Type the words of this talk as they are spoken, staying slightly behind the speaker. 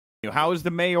How is the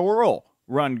mayoral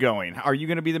run going? Are you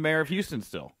going to be the mayor of Houston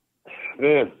still?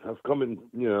 Man, I've come in,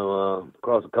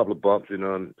 across a couple of bumps,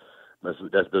 and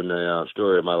that's been the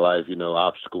story of my life,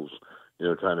 obstacles,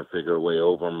 trying to figure a way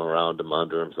over them, around them,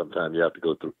 under them. Sometimes you have to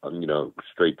go through,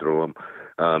 straight through them.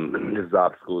 This is an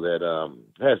obstacle that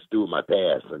has to do with my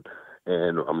past,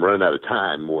 and I'm running out of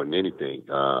time more than anything.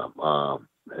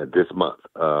 This month,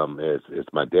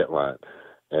 it's my deadline.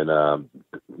 And,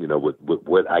 with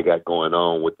what I got going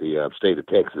on with the state of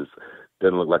Texas,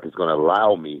 doesn't look like it's going to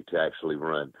allow me to actually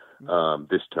run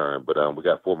this term. But we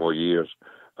got 4 more years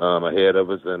ahead of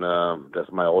us, and that's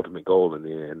my ultimate goal in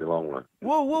the long run.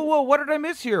 Whoa! What did I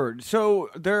miss here? So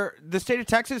the state of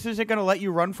Texas isn't going to let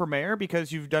you run for mayor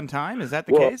because you've done time? Is that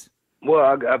the case? Well,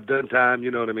 I've done time.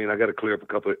 You know what I mean. I got to clear up a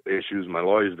couple of issues. My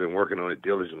lawyer's been working on it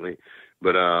diligently,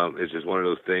 but it's just one of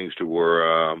those things to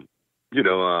where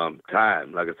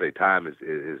time. Like I say, time is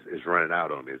running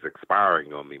out on me. It's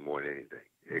expiring on me more than anything.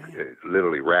 It's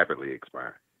literally rapidly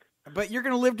expiring. But you're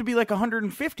going to live to be like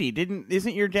 150.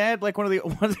 Isn't your dad like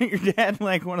wasn't your dad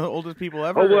like one of the oldest people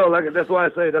ever? Oh, well, that's why I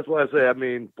say. I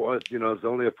mean, it's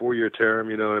only a 4-year term.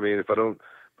 You know what I mean? If I don't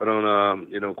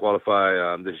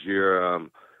qualify this year,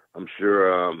 I'm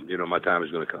sure my time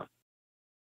is going to come.